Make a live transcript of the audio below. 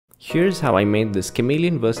Here's how I made this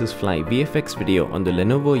Chameleon vs Fly VFX video on the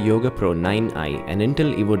Lenovo Yoga Pro 9i and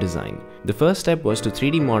Intel Evo design. The first step was to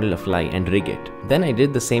 3D model a fly and rig it. Then I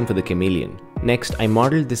did the same for the Chameleon. Next, I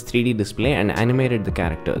modeled this 3D display and animated the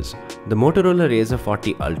characters. The Motorola Razr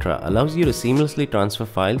 40 Ultra allows you to seamlessly transfer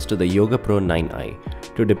files to the Yoga Pro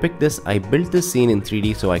 9i. To depict this, I built this scene in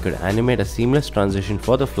 3D so I could animate a seamless transition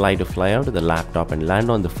for the fly to fly out of the laptop and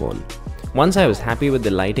land on the phone. Once I was happy with the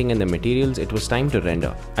lighting and the materials, it was time to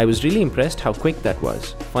render. I was really impressed how quick that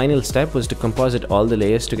was. Final step was to composite all the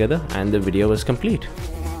layers together and the video was complete.